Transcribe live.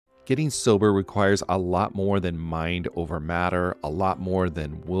Getting sober requires a lot more than mind over matter, a lot more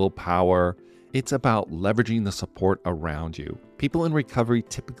than willpower. It's about leveraging the support around you. People in recovery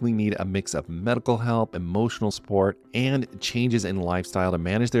typically need a mix of medical help, emotional support, and changes in lifestyle to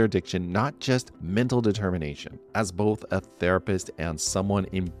manage their addiction, not just mental determination. As both a therapist and someone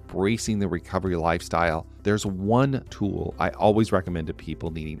embracing the recovery lifestyle, there's one tool I always recommend to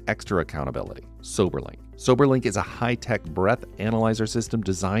people needing extra accountability: SoberLink. SoberLink is a high-tech breath analyzer system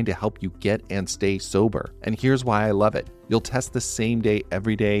designed to help you get and stay sober. And here's why I love it. You'll test the same day,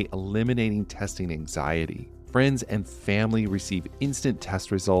 every day, eliminating testing anxiety. Friends and family receive instant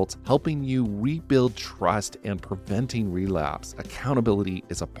test results, helping you rebuild trust and preventing relapse. Accountability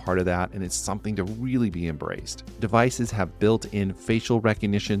is a part of that, and it's something to really be embraced. Devices have built-in facial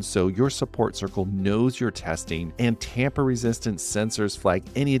recognition, so your support circle knows you're testing, and tamper-resistant sensors flag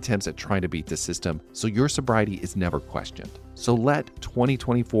any attempts at trying to beat the system, so your sobriety is never questioned. So let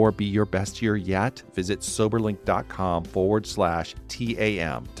 2024 be your best year yet. Visit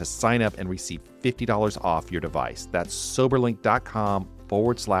soberlink.com/TAM to sign up and receive $50 off your device. That's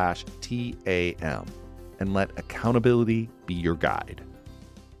soberlink.com/TAM. And let accountability be your guide.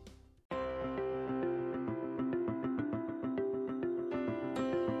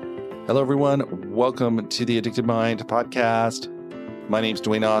 Hello, everyone. Welcome to the Addicted Mind podcast. My name's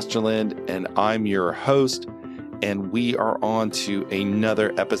Dwayne Osterland, and I'm your host. And we are on to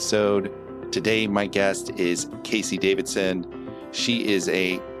another episode. Today, my guest is Casey Davidson. She is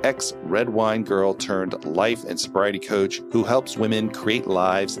a ex-red wine girl turned life and sobriety coach who helps women create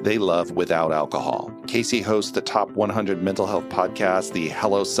lives they love without alcohol. Casey hosts the top 100 mental health podcast, the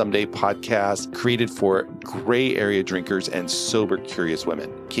Hello Someday podcast, created for gray area drinkers and sober curious women.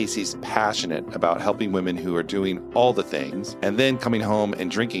 Casey's passionate about helping women who are doing all the things and then coming home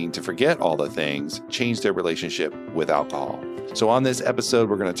and drinking to forget all the things, change their relationship with alcohol. So on this episode,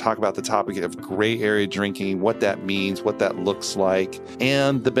 we're going to talk about the topic of gray area drinking, what that means, what that looks like,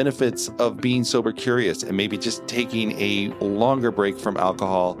 and the benefits of being sober curious and maybe just taking a longer break from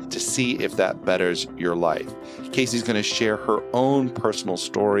alcohol to see if that betters your life. Casey's going to share her own personal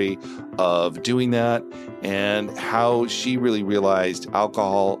story of doing that and how she really realized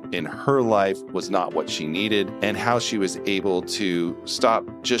alcohol in her life was not what she needed, and how she was able to stop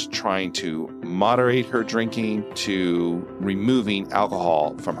just trying to moderate her drinking to removing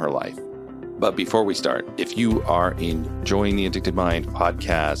alcohol from her life. But before we start, if you are enjoying the Addicted Mind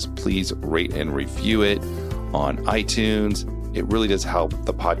podcast, please rate and review it on iTunes. It really does help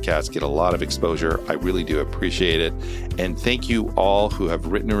the podcast get a lot of exposure. I really do appreciate it. And thank you all who have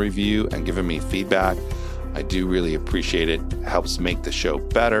written a review and given me feedback. I do really appreciate it. It helps make the show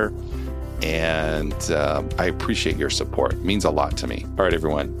better. And I appreciate your support. It means a lot to me. All right,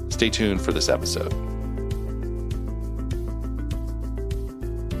 everyone, stay tuned for this episode.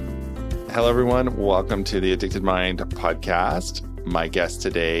 Hello, everyone. Welcome to the Addicted Mind podcast. My guest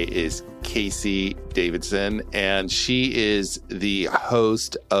today is Casey Davidson, and she is the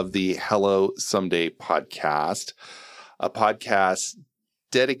host of the Hello Someday podcast, a podcast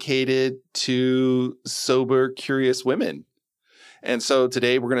dedicated to sober, curious women. And so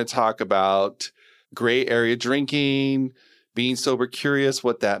today we're going to talk about gray area drinking, being sober curious,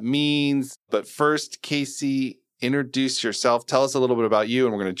 what that means. But first, Casey, introduce yourself. Tell us a little bit about you,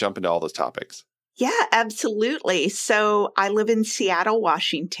 and we're going to jump into all those topics. Yeah, absolutely. So I live in Seattle,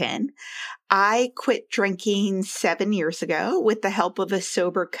 Washington. I quit drinking 7 years ago with the help of a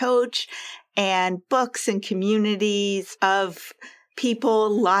sober coach and books and communities of people,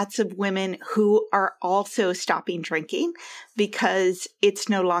 lots of women who are also stopping drinking because it's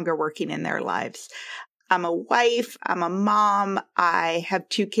no longer working in their lives. I'm a wife, I'm a mom, I have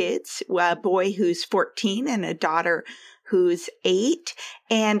 2 kids, a boy who's 14 and a daughter who's 8.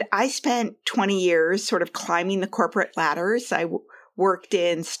 And I spent 20 years sort of climbing the corporate ladders. I worked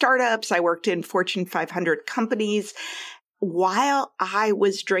in startups, I worked in Fortune 500 companies while I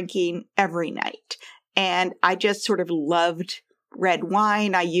was drinking every night. And I just sort of loved red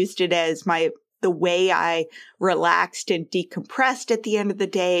wine. I used it as the way I relaxed and decompressed at the end of the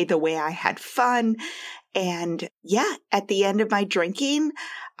day, the way I had fun. And yeah, at the end of my drinking,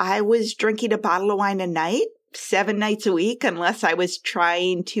 I was drinking a bottle of wine a night, 7 nights a week, unless I was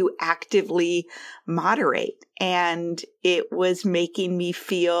trying to actively moderate. And it was making me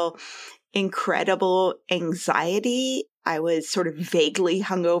feel incredible anxiety. I was sort of vaguely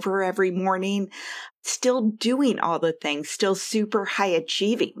hungover every morning, still doing all the things, still super high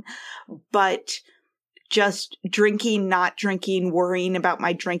achieving, but just drinking, not drinking, worrying about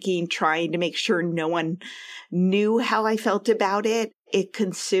my drinking, trying to make sure no one knew how I felt about it. It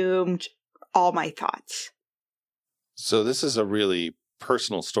consumed all my thoughts. So this is a really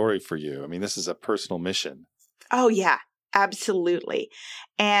personal story for you. I mean, this is a personal mission. Oh, yeah, absolutely.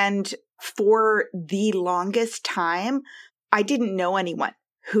 And for the longest time, I didn't know anyone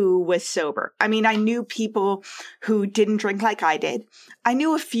who was sober. I mean, I knew people who didn't drink like I did. I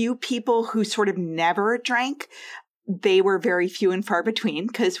knew a few people who sort of never drank. They were very few and far between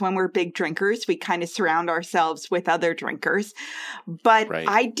because when we're big drinkers, we kind of surround ourselves with other drinkers. But Right.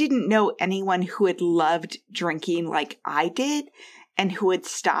 I didn't know anyone who had loved drinking like I did and who had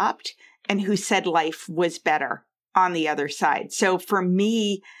stopped and who said life was better on the other side. So for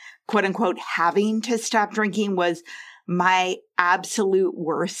me, quote unquote, having to stop drinking was my absolute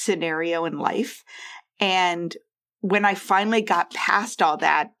worst scenario in life. And when I finally got past all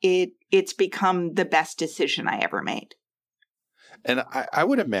that, it's become the best decision I ever made. And I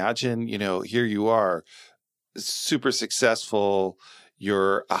would imagine, here you are, super successful.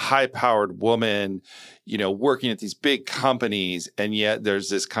 You're a high-powered woman, working at these big companies. And yet there's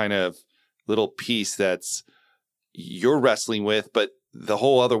this kind of little piece that's you're wrestling with, but the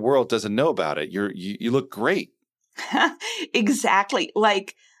whole other world doesn't know about it. You look great. Exactly.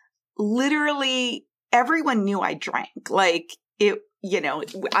 Like literally everyone knew I drank. Like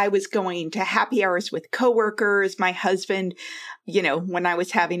I was going to happy hours with coworkers. My husband, when I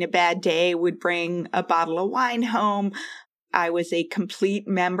was having a bad day, would bring a bottle of wine home. I was a complete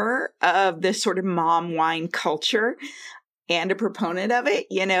member of this sort of mom wine culture and a proponent of it.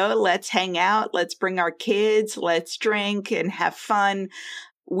 Let's hang out, let's bring our kids, let's drink and have fun.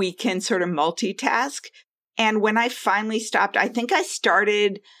 We can sort of multitask. And when I finally stopped, I think I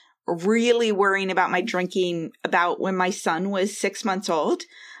started really worrying about my drinking about when my son was 6 months old.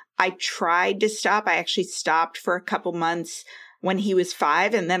 I tried to stop. I actually stopped for a couple months when he was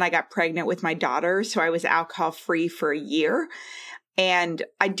 5, and then I got pregnant with my daughter. So I was alcohol free for a year. And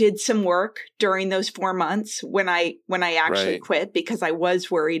I did some work during those 4 months when I actually Right. quit because I was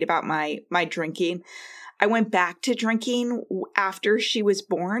worried about my drinking. I went back to drinking after she was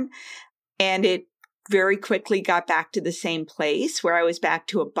born, and it very quickly got back to the same place where I was back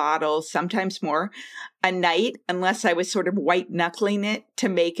to a bottle, sometimes more, a night, unless I was sort of white knuckling it to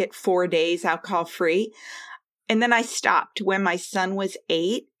make it 4 days alcohol free. And then I stopped when my son was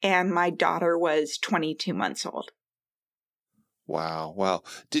 8 and my daughter was 22 months old. Wow.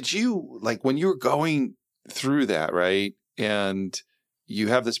 Did you, like, when you were going through that, right? And you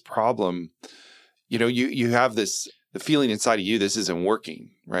have this problem, you have the feeling inside of you, this isn't working,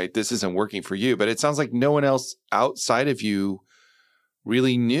 right? This isn't working for you. But it sounds like no one else outside of you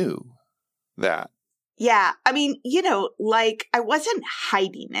really knew that. Yeah. I mean, I wasn't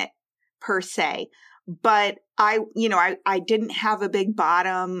hiding it per se, but I didn't have a big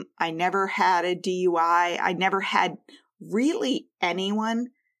bottom. I never had a DUI. I never had really anyone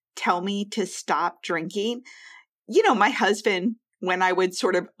tell me to stop drinking. My husband, when I would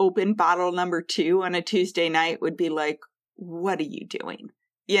sort of open bottle number 2 on a Tuesday night, would be like, "What are you doing?"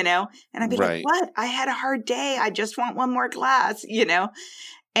 And I'd be Right. like, "What? I had a hard day. I just want one more glass,"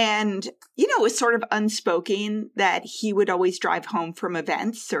 And, it was sort of unspoken that he would always drive home from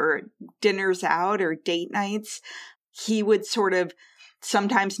events or dinners out or date nights. He would sort of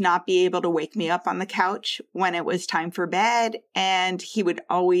sometimes not be able to wake me up on the couch when it was time for bed. And he would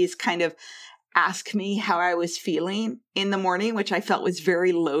always kind of ask me how I was feeling in the morning, which I felt was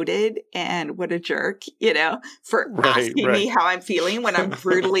very loaded. And what a jerk, for asking me how I'm feeling when I'm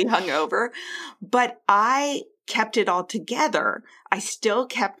brutally hungover. But I kept it all together. I still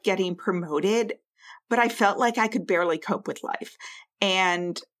kept getting promoted, but I felt like I could barely cope with life.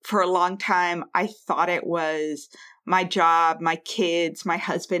 And for a long time, I thought it was my job, my kids, my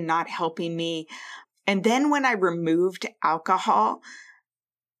husband not helping me. And then when I removed alcohol,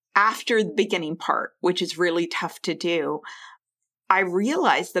 after the beginning part, which is really tough to do, I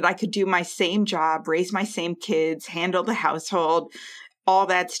realized that I could do my same job, raise my same kids, handle the household, all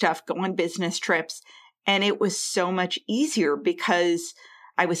that stuff, go on business trips. And it was so much easier because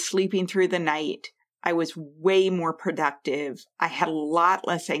I was sleeping through the night. I was way more productive. I had a lot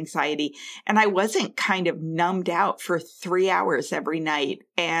less anxiety, and I wasn't kind of numbed out for 3 hours every night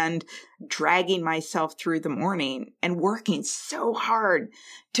and dragging myself through the morning and working so hard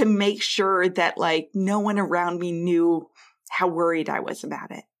to make sure that no one around me knew how worried I was about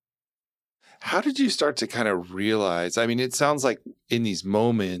it. How did you start to kind of realize? I mean, it sounds like in these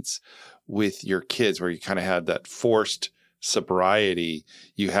moments with your kids where you kind of had that forced sobriety,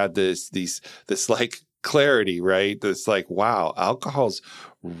 you had this like clarity, right? This like, wow, alcohol's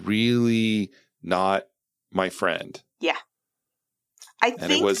really not my friend. Yeah. I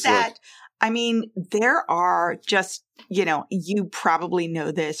think there are just, you probably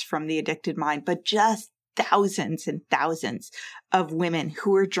know this from the Addicted Mind, but just thousands and thousands of women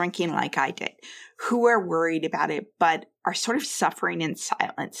who are drinking like I did, who are worried about it, but are sort of suffering in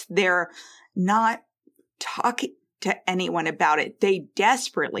silence. They're not talking to anyone about it. They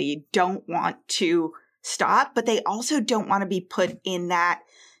desperately don't want to stop, but they also don't want to be put in that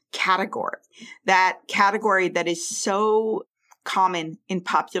category that is so common in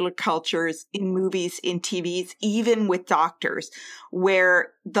popular cultures, in movies, in TVs, even with doctors,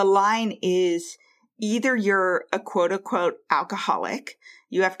 where the line is either you're a quote unquote alcoholic.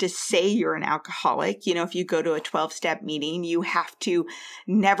 You have to say you're an alcoholic. You know, if you go to a 12-step meeting, you have to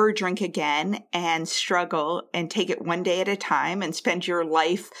never drink again and struggle and take it one day at a time and spend your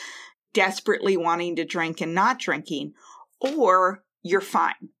life desperately wanting to drink and not drinking, or you're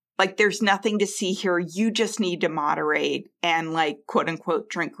fine. Like, there's nothing to see here. You just need to moderate and, like, quote unquote,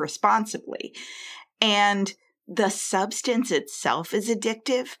 drink responsibly. And the substance itself is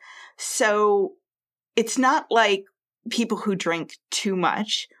addictive. So it's not like people who drink too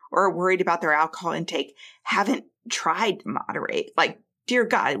much or are worried about their alcohol intake haven't tried to moderate. Like, dear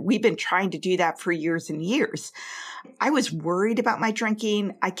God, we've been trying to do that for years and years. I was worried about my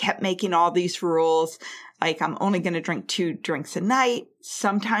drinking. I kept making all these rules. Like, I'm only going to drink 2 drinks a night.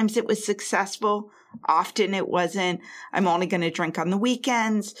 Sometimes it was successful. Often it wasn't. I'm only going to drink on the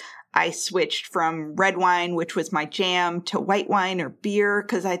weekends. I switched from red wine, which was my jam, to white wine or beer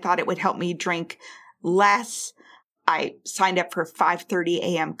because I thought it would help me drink less. I signed up for 5:30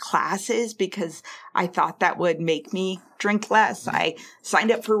 a.m. classes because I thought that would make me drink less. I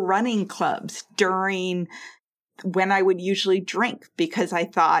signed up for running clubs during when I would usually drink because I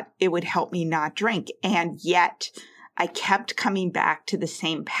thought it would help me not drink. And yet I kept coming back to the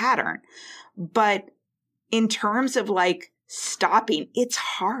same pattern. But in terms of like stopping, it's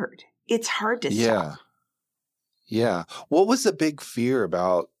hard. It's hard to stop. Yeah. What was the big fear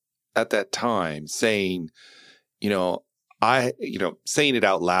about at that time saying, saying it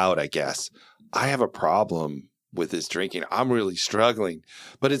out loud, I guess, I have a problem with this drinking. I'm really struggling.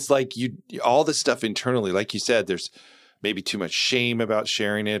 But it's like all the stuff internally, like you said, there's maybe too much shame about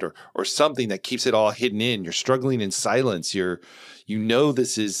sharing it or something that keeps it all hidden in. You're struggling in silence.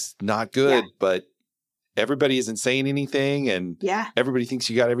 This is not good, but everybody isn't saying anything and everybody thinks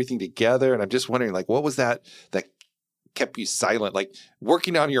you got everything together. And I'm just wondering, like, what was that kept you silent, like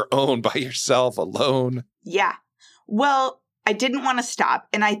working on your own by yourself alone? Yeah. Well, I didn't want to stop.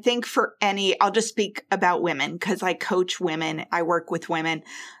 And I think I'll just speak about women because I coach women. I work with women.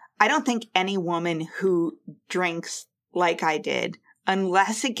 I don't think any woman who drinks like I did,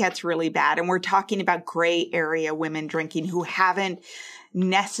 unless it gets really bad, and we're talking about gray area women drinking who haven't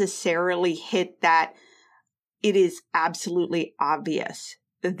necessarily hit that it is absolutely obvious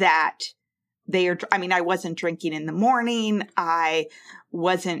that I wasn't drinking in the morning. I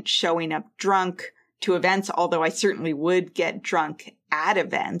wasn't showing up drunk to events, although I certainly would get drunk at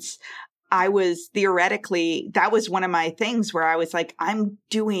events. I was that was one of my things where I was like, I'm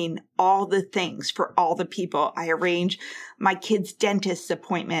doing all the things for all the people. I arrange my kids' dentist's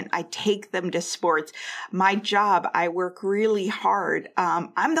appointment. I take them to sports. My job, I work really hard.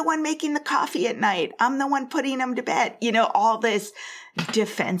 I'm the one making the coffee at night. I'm the one putting them to bed. All this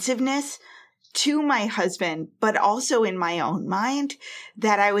defensiveness to my husband, but also in my own mind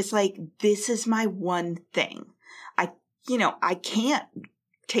that I was like, this is my one thing. I can't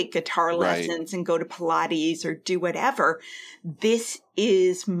take guitar lessons and go to Pilates or do whatever. This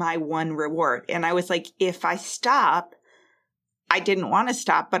is my one reward. And I was like, if I stop, I didn't want to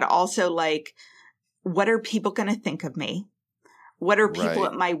stop, but also like, what are people going to think of me? What are people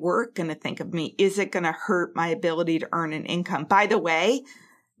at my work going to think of me? Is it going to hurt my ability to earn an income? By the way,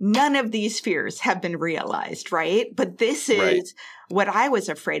 none of these fears have been realized, right? But this is what I was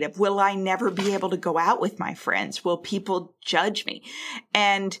afraid of. Will I never be able to go out with my friends? Will people judge me?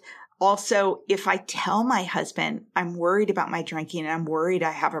 And also, if I tell my husband I'm worried about my drinking and I'm worried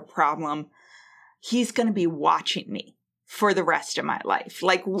I have a problem, he's going to be watching me for the rest of my life.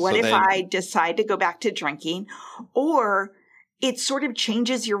 Like, what if I decide to go back to drinking? Or it sort of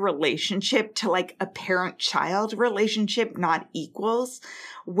changes your relationship to like a parent-child relationship, not equals,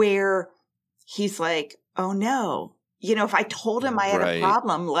 where he's like, oh no. If I told him I had a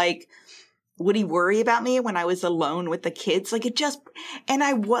problem, like, would he worry about me when I was alone with the kids? Like and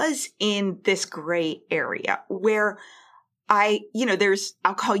I was in this gray area where there's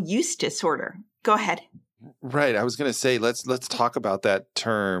alcohol use disorder. Go ahead. Right. I was going to say, let's talk about that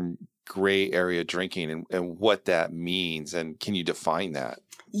term, gray area drinking, and what that means. And can you define that?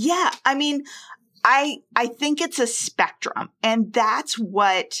 Yeah. I mean, I think it's a spectrum, and that's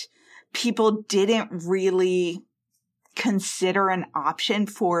what people didn't really consider an option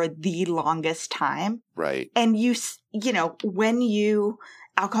for the longest time. Right. And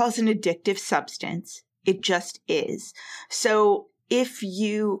alcohol is an addictive substance. It just is. So if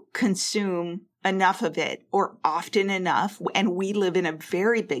you consume enough of it or often enough, and we live in a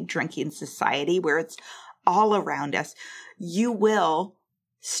very big drinking society where it's all around us, you will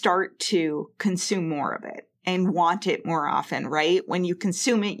start to consume more of it and want it more often, right? When you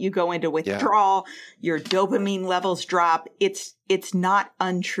consume it, you go into withdrawal, your dopamine levels drop. It's not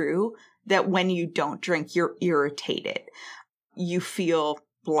untrue that when you don't drink, you're irritated. You feel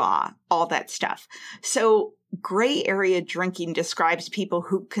blah, all that stuff. So gray area drinking describes people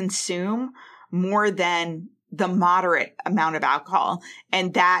who consume more than the moderate amount of alcohol.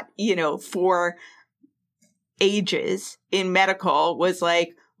 And that, for ages in medical was like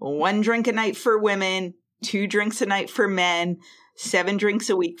 1 drink a night for women, 2 drinks a night for men, 7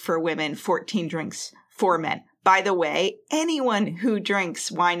 drinks a week for women, 14 drinks for men. By the way, anyone who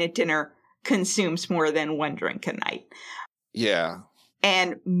drinks wine at dinner consumes more than 1 drink a night. Yeah.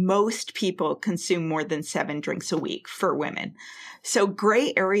 And most people consume more than 7 drinks a week for women. So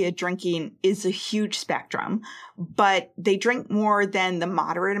gray area drinking is a huge spectrum, but they drink more than the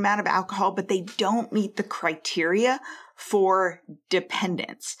moderate amount of alcohol, but they don't meet the criteria for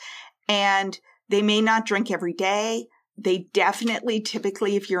dependence. And they may not drink every day. They definitely,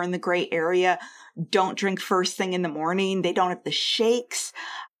 typically, if you're in the gray area, don't drink first thing in the morning. They don't have the shakes,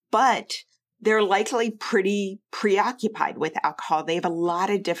 but they're likely pretty preoccupied with alcohol. They have a lot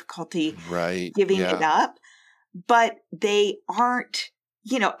of difficulty giving it up, but they aren't,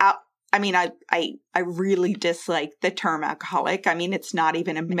 I really dislike the term alcoholic. I mean, it's not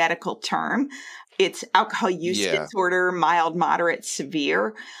even a medical term. It's alcohol use disorder, mild, moderate,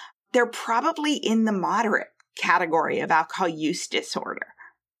 severe. They're probably in the moderate category of alcohol use disorder.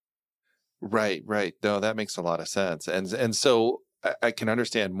 Right. No, that makes a lot of sense. And so I can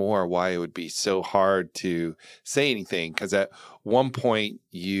understand more why it would be so hard to say anything, because at one point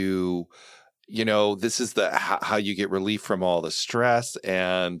this is how you get relief from all the stress,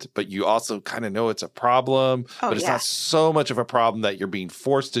 but you also kind of know it's a problem, but it's not so much of a problem that you're being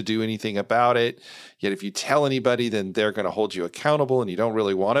forced to do anything about it. Yet if you tell anybody, then they're going to hold you accountable, and you don't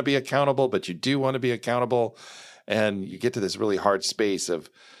really want to be accountable, but you do want to be accountable. And you get to this really hard space of,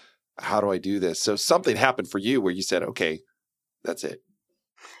 how do I do this? So something happened for you where you said, okay, that's it.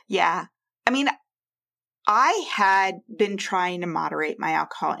 Yeah. I mean, I had been trying to moderate my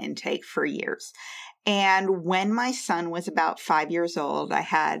alcohol intake for years. And when my son was about 5 years old, I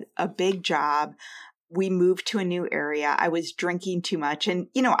had a big job. We moved to a new area. I was drinking too much. And,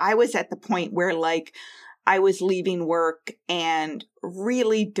 I was at the point where I was leaving work and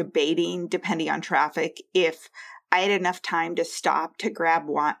really debating, depending on traffic, if I had enough time to stop to grab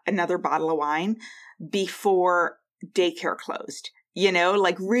another bottle of wine before daycare closed.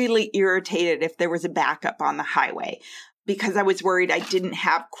 Really irritated if there was a backup on the highway, because I was worried I didn't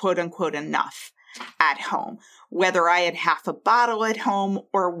have quote unquote enough at home, whether I had half a bottle at home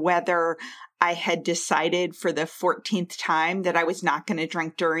or whether I had decided for the 14th time that I was not going to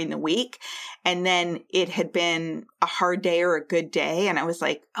drink during the week. And then it had been a hard day or a good day. And I was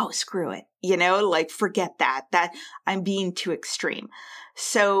like, oh, screw it. Forget that I'm being too extreme.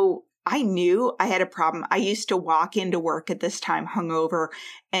 So I knew I had a problem. I used to walk into work at this time hungover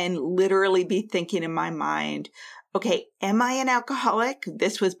and literally be thinking in my mind, okay, am I an alcoholic?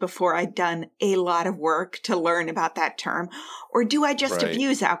 This was before I'd done a lot of work to learn about that term. Or do I just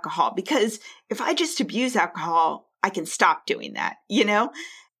abuse alcohol? Because if I just abuse alcohol, I can stop doing that,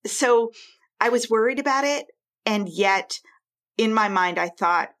 So I was worried about it. And yet in my mind, I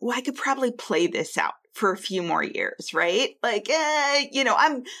thought, well, I could probably play this out for a few more years, right?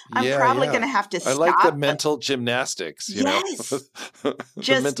 I'm probably going to have to stop. I like the mental gymnastics, yes.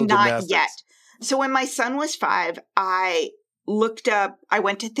 Just not yet. So when my son was 5, I went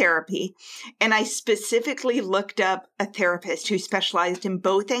to therapy, and I specifically looked up a therapist who specialized in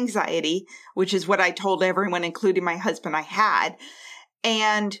both anxiety, which is what I told everyone, including my husband, I had,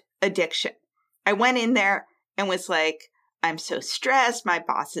 and addiction. I went in there and was like, I'm so stressed. My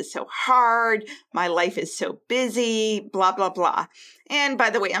boss is so hard. My life is so busy, blah, blah, blah. And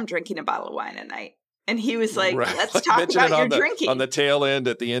by the way, I'm drinking a bottle of wine a night. And he was like, let's talk about your drinking. On the tail end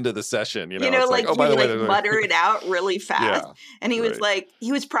at the end of the session, by the way, mutter it out really fast. Yeah, and he was like,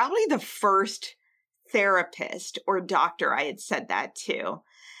 he was probably the first therapist or doctor I had said that to.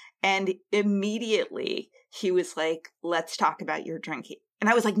 And immediately he was like, let's talk about your drinking. And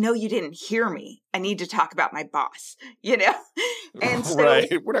I was like, no, you didn't hear me. I need to talk about my boss, And so,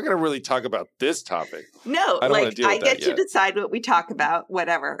 we're not going to really talk about this topic. No, I get to decide what we talk about,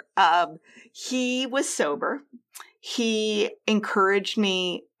 whatever. He was sober. he encouraged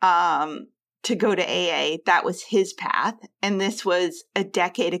me to go to AA. That was his path. And this was a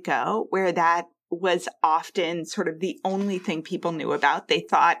decade ago where that was often sort of the only thing people knew about. They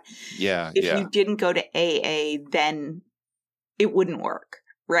thought if you didn't go to AA, then it wouldn't work,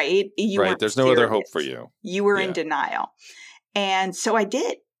 right? You weren't There's no serious. other hope for you. You were in denial. And so I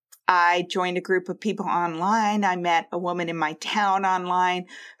did. I joined a group of people online. I met a woman in my town online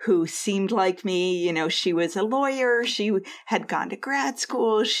who seemed like me. You know, she was a lawyer. She had gone to grad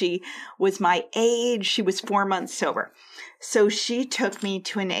school. She was my age. She was 4 months sober. So she took me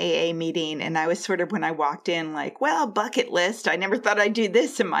to an AA meeting, and I was sort of, when I walked in, like, well, bucket list. I never thought I'd do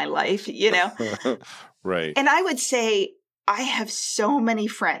this in my life, you know? Right. And I would say I have so many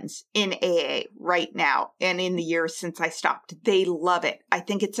friends in AA right now and in the years since I stopped. They love it. I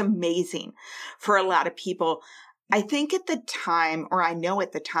think it's amazing for a lot of people. I think at the time, or I know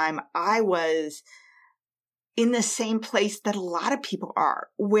at the time, I was in the same place that a lot of people are,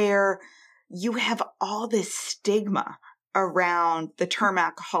 where you have all this stigma around the term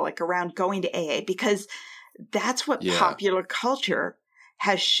alcoholic, around going to AA, because that's what popular culture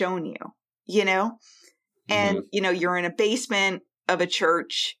has shown you, you know? And, you know, you're in a basement of a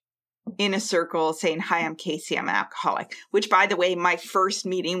church in a circle saying, hi, I'm Casey, I'm an alcoholic, which, by the way, my first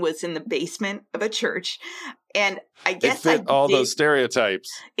meeting was in the basement of a church. And I guess it fit all those stereotypes.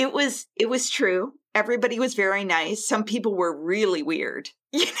 It was true. Everybody was very nice. Some people were really weird.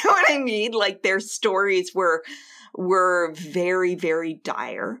 You know what I mean? Like, their stories were very, very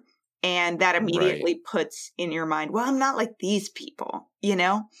dire. And that immediately puts in your mind, well, I'm not like these people, you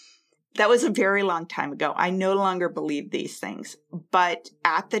know? That was a very long time ago. I no longer believe these things. But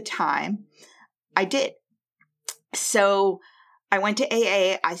at the time, I did. So I went to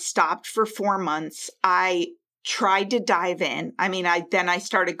AA. I stopped for 4 months. I tried to dive in. I mean, I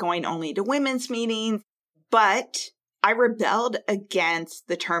started going only to women's meetings, but I rebelled against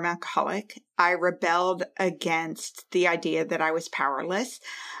the term alcoholic. I rebelled against the idea that I was powerless.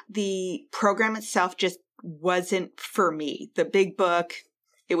 The program itself just wasn't for me. The big book,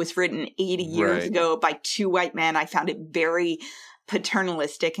 it was written 80 years ago by 2 white men. I found it very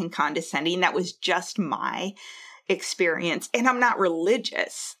paternalistic and condescending. That was just my experience. And I'm not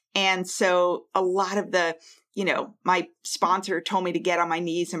religious. And so a lot of the, you know, my sponsor told me to get on my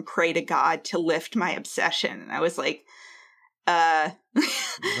knees and pray to God to lift my obsession. And I was like,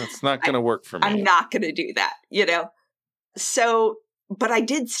 that's not going to work for me. I'm not going to do that, you know? So, but I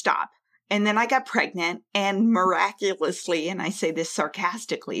did stop. And then I got pregnant, and miraculously, and I say this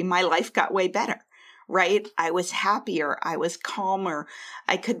sarcastically, my life got way better, right? I was happier. I was calmer.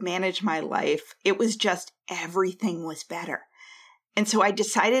 I could manage my life. It was just, everything was better. And so I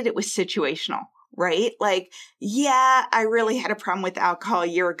decided it was situational, right? Like, yeah, I really had a problem with alcohol a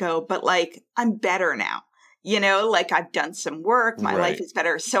year ago, but like, I'm better now, you know, like I've done some work. My life is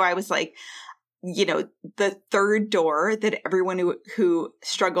better. So I was like, you know, the third door that everyone who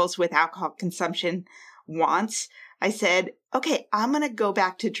struggles with alcohol consumption wants, I said, okay, I'm going to go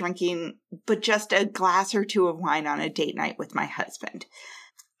back to drinking, but just a glass or 2 of wine on a date night with my husband.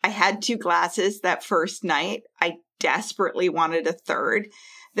 I had 2 glasses that first night. I desperately wanted a third.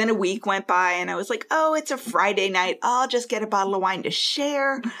 Then a week went by and I was like, oh, it's a Friday night. I'll just get a bottle of wine to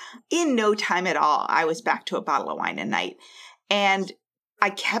share. In no time at all, I was back to a bottle of wine a night. And I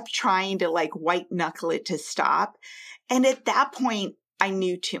kept trying to like white knuckle it to stop. And at that point, I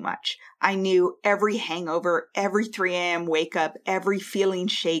knew too much. I knew every hangover, every 3 a.m. wake up, every feeling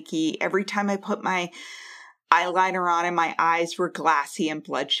shaky, every time I put my eyeliner on and my eyes were glassy and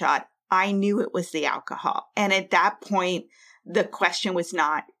bloodshot. I knew it was the alcohol. And at that point, the question was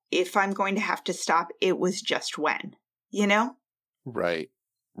not if I'm going to have to stop. It was just when, you know? Right.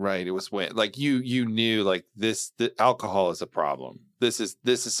 It was when, like, you knew, like, the alcohol is a problem. This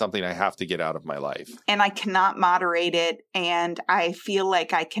is something I have to get out of my life. And I cannot moderate it. And I feel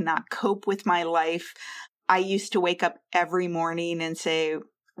like I cannot cope with my life. I used to wake up every morning and say,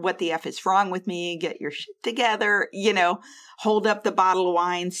 what the F is wrong with me? Get your shit together, you know, hold up the bottle of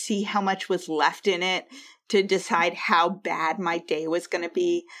wine, see how much was left in it to decide how bad my day was going to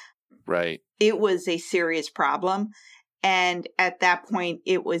be. Right. It was a serious problem. And at that point,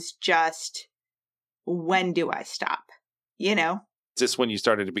 it was just, when do I stop? You know? Just when you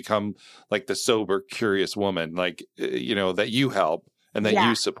started to become like the sober, curious woman, like, you know, that you help and that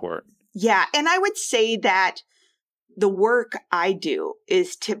you support. Yeah. And I would say that the work I do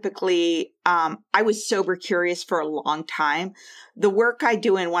is typically, I was sober curious for a long time. The work I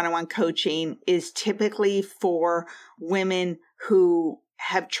do in one-on-one coaching is typically for women who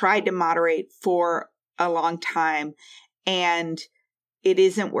have tried to moderate for a long time and it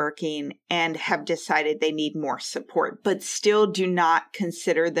isn't working and have decided they need more support, but still do not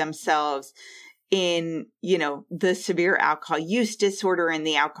consider themselves in, the severe alcohol use disorder and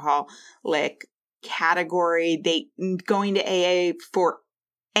the alcoholic category. Going to AA for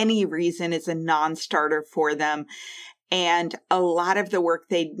any reason is a non-starter for them. And a lot of the work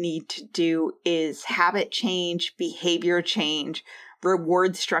they need to do is habit change, behavior change,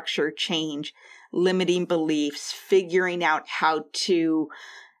 reward structure change, limiting beliefs, figuring out how to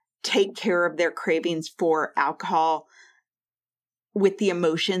take care of their cravings for alcohol with the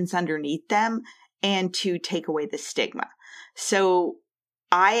emotions underneath them, and to take away the stigma. So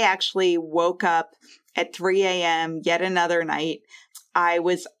I actually woke up at 3 a.m. yet another night. I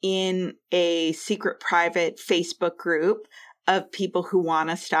was in a secret private Facebook group of people who want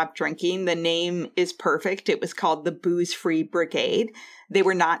to stop drinking. The name is perfect. It was called the Booze Free Brigade. They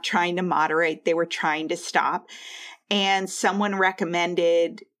were not trying to moderate. They were trying to stop. And someone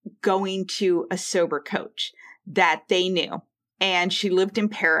recommended going to a sober coach that they knew. And she lived in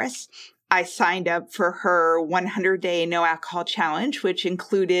Paris. I signed up for her 100-day no alcohol challenge, which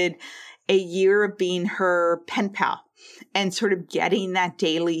included a year of being her pen pal and sort of getting that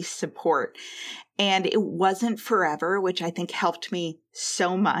daily support. And it wasn't forever, which I think helped me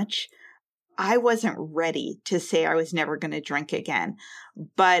so much. I wasn't ready to say I was never going to drink again,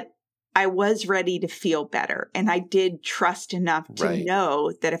 but I was ready to feel better. And I did trust enough to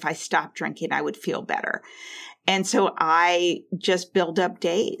know that if I stopped drinking, I would feel better. And so I just built up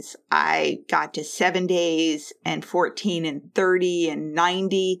days. I got to 7 days and 14 and 30 and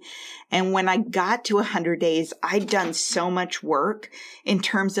 90. And when I got to 100 days, I'd done so much work in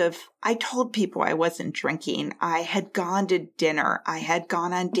terms of, I told people I wasn't drinking. I had gone to dinner. I had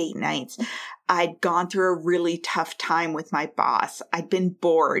gone on date nights. I'd gone through a really tough time with my boss. I'd been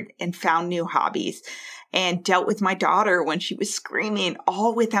bored and found new hobbies and dealt with my daughter when she was screaming,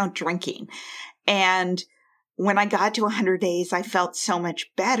 all without drinking. And when I got to 100 days, I felt so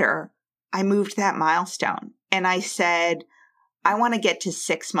much better. I moved that milestone and I said, I want to get to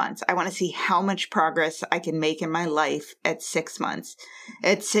 6 months. I want to see how much progress I can make in my life at 6 months.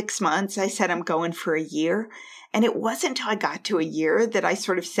 At 6 months, I said, I'm going for a year. And it wasn't until I got to a year that I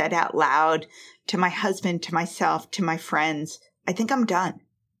sort of said out loud to my husband, to myself, to my friends, I think I'm done.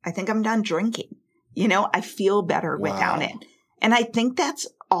 I think I'm done drinking. I feel better without it. And I think that's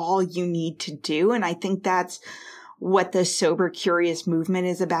all you need to do. And I think that's what the Sober Curious movement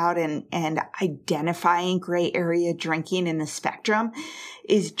is about, and identifying gray area drinking in the spectrum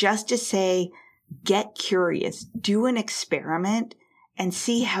is just to say, get curious, do an experiment and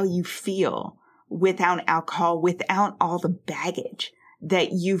see how you feel without alcohol, without all the baggage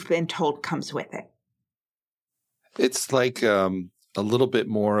that you've been told comes with it. It's like a little bit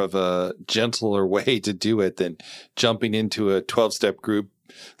more of a gentler way to do it than jumping into a 12-step group,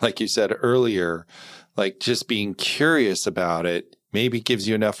 like you said earlier. Like just being curious about it maybe gives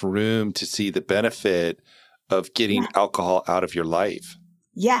you enough room to see the benefit of getting alcohol out of your life.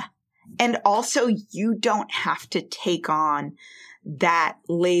 Yeah. And also you don't have to take on that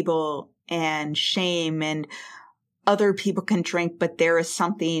label and shame and other people can drink, but there is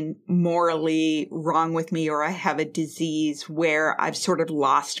something morally wrong with me, or I have a disease where I've sort of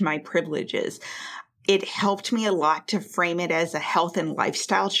lost my privileges. It helped me a lot to frame it as a health and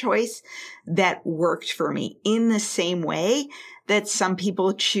lifestyle choice that worked for me, in the same way that some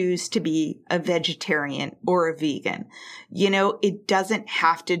people choose to be a vegetarian or a vegan. It doesn't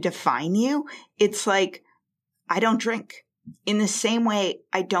have to define you. It's like, I don't drink. In the same way,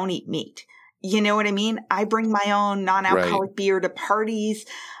 I don't eat meat. You know what I mean? I bring my own non-alcoholic beer to parties.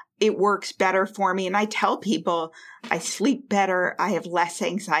 It works better for me. And I tell people I sleep better. I have less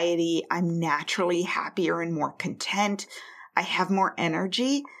anxiety. I'm naturally happier and more content. I have more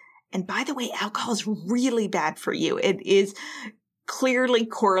energy. And by the way, alcohol is really bad for you. It is clearly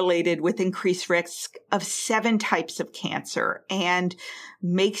correlated with increased risk of 7 types of cancer and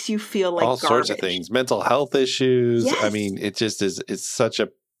makes you feel like all garbage. Sorts of things, mental health issues. Yes. I mean, it just is, it's such a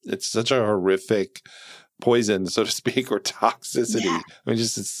horrific poison, so to speak, or toxicity. Yeah. I mean,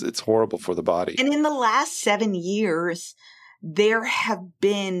 it's horrible for the body. And in the last 7 years, there have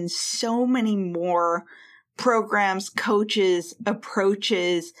been so many more programs, coaches,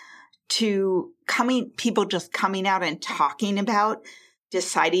 approaches to people just coming out and talking about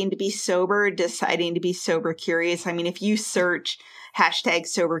deciding to be sober curious. I mean, if you search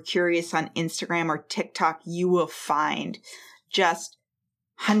 #SoberCurious on Instagram or TikTok, you will find just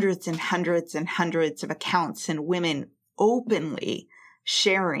hundreds and hundreds and hundreds of accounts and women openly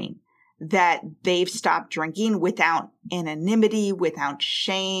sharing that they've stopped drinking without anonymity, without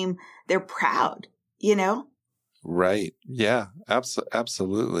shame. They're proud, Right. Yeah,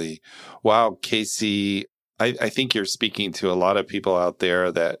 absolutely. Wow, Casey, I think you're speaking to a lot of people out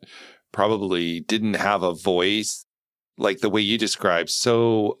there that probably didn't have a voice like the way you described,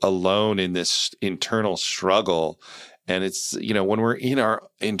 so alone in this internal struggle. And it's, when we're in our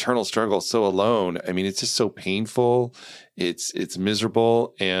internal struggle so alone, I mean, it's just so painful. It's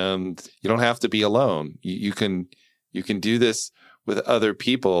miserable, and you don't have to be alone. You can do this with other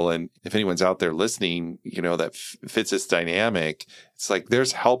people. And if anyone's out there listening, that fits this dynamic, it's like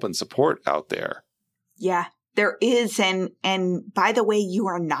there's help and support out there. Yeah, there is. And by the way, you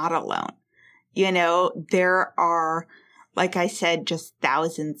are not alone. There are, like I said, just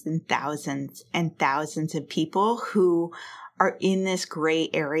thousands and thousands and thousands of people who are in this gray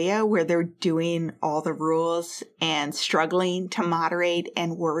area where they're doing all the rules and struggling to moderate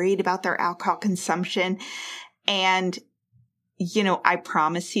and worried about their alcohol consumption. And, I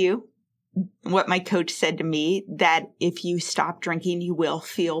promise you what my coach said to me, that if you stop drinking, you will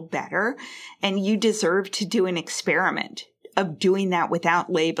feel better, and you deserve to do an experiment of doing that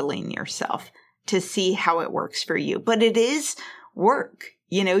without labeling yourself to see how it works for you. But it is work.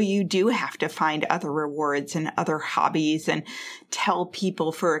 You do have to find other rewards and other hobbies and tell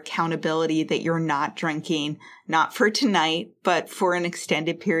people for accountability that you're not drinking, not for tonight, but for an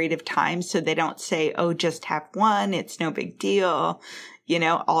extended period of time, so they don't say, oh, just have one, it's no big deal,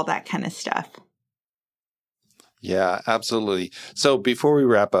 all that kind of stuff. Yeah, absolutely. So before we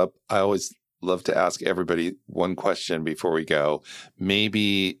wrap up, I always love to ask everybody one question before we go.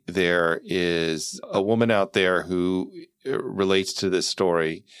 Maybe there is a woman out there who relates to this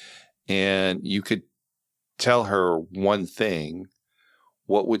story, and you could tell her one thing.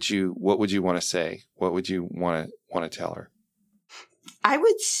 What would you want to say? What would you want to tell her? I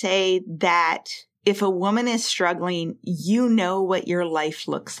would say that if a woman is struggling, you know what your life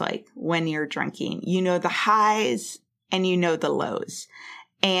looks like when you're drinking. You know the highs and you know the lows.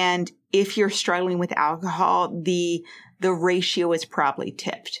 And if you're struggling with alcohol, the ratio is probably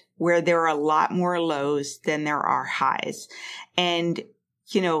tipped, where there are a lot more lows than there are highs. And,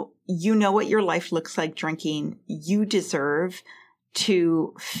 you know what your life looks like drinking. You deserve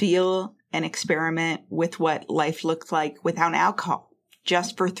to feel and experiment with what life looks like without alcohol,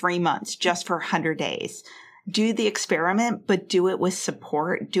 just for 3 months, just for 100 days. Do the experiment, but do it with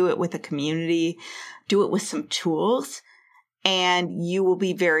support, do it with a community, do it with some tools. And you will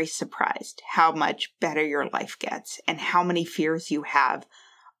be very surprised how much better your life gets and how many fears you have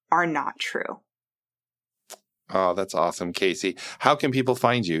are not true. Oh, that's awesome, Casey. How can people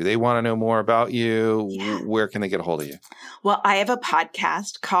find you? They want to know more about you. Yeah. Where can they get a hold of you? Well, I have a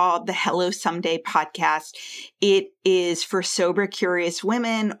podcast called the Hello Someday Podcast. It is for sober, curious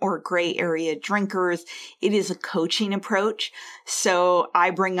women or gray area drinkers. It is a coaching approach. So I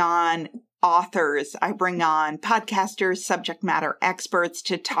bring on authors, I bring on podcasters, subject matter experts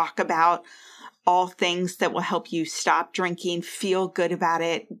to talk about all things that will help you stop drinking, feel good about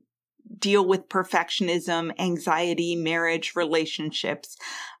it, deal with perfectionism, anxiety, marriage, relationships.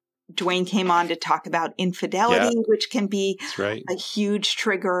 Dwayne came on to talk about infidelity, which can be a huge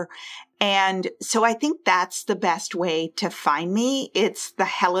trigger. And so I think that's the best way to find me. It's the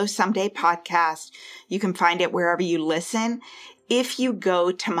Hello Someday Podcast. You can find it wherever you listen. If you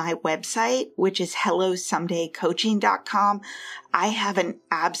go to my website, which is hellosomedaycoaching.com, I have an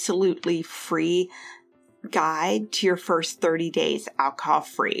absolutely free guide to your first 30 days alcohol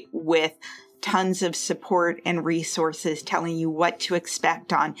free with tons of support and resources telling you what to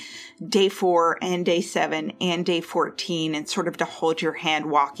expect on day 4 and day 7 and day 14, and sort of to hold your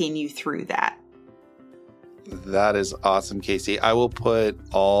hand walking you through that. That is awesome, Casey. I will put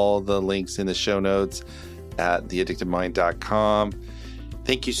all the links in the show notes at theaddictedmind.com.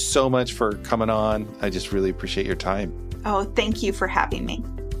 Thank you so much for coming on. I just really appreciate your time. Oh, thank you for having me.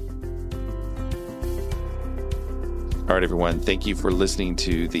 All right, everyone. Thank you for listening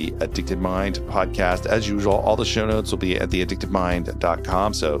to the Addicted Mind podcast. As usual, all the show notes will be at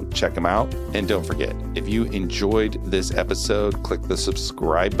theaddictedmind.com, so check them out. And don't forget, if you enjoyed this episode, click the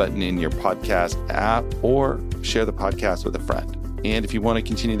subscribe button in your podcast app or share the podcast with a friend. And if you want to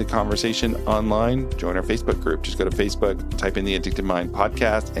continue the conversation online, join our Facebook group. Just go to Facebook, type in the Addicted Mind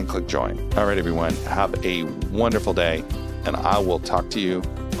podcast, and click join. All right, everyone. Have a wonderful day, and I will talk to you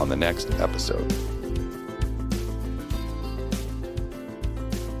on the next episode.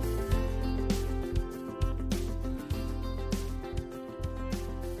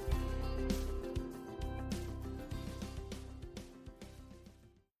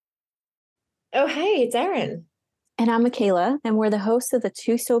 Oh, hey, it's Erin. And I'm Michaela, and we're the hosts of the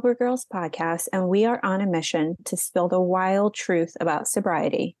Two Sober Girls podcast, and we are on a mission to spill the wild truth about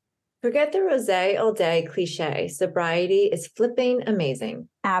sobriety. Forget the rosé all day cliche. Sobriety is flipping amazing.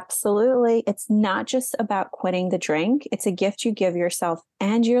 Absolutely. It's not just about quitting the drink. It's a gift you give yourself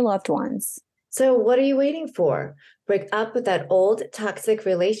and your loved ones. So what are you waiting for? Break up with that old toxic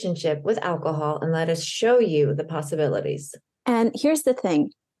relationship with alcohol and let us show you the possibilities. And here's the thing.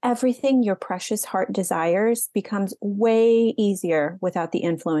 Everything your precious heart desires becomes way easier without the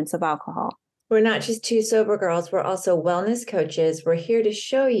influence of alcohol. We're not just two sober girls, we're also wellness coaches. We're here to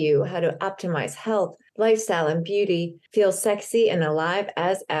show you how to optimize health, lifestyle, and beauty, feel sexy and alive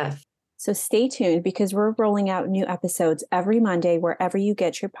as F. So stay tuned because we're rolling out new episodes every Monday wherever you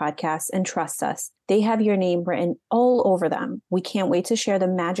get your podcasts, and trust us, they have your name written all over them. We can't wait to share the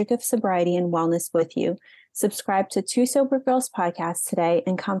magic of sobriety and wellness with you. Subscribe to Two Sober Girls podcast today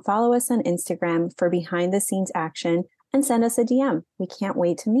and come follow us on Instagram for behind the scenes action and send us a DM. We can't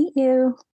wait to meet you.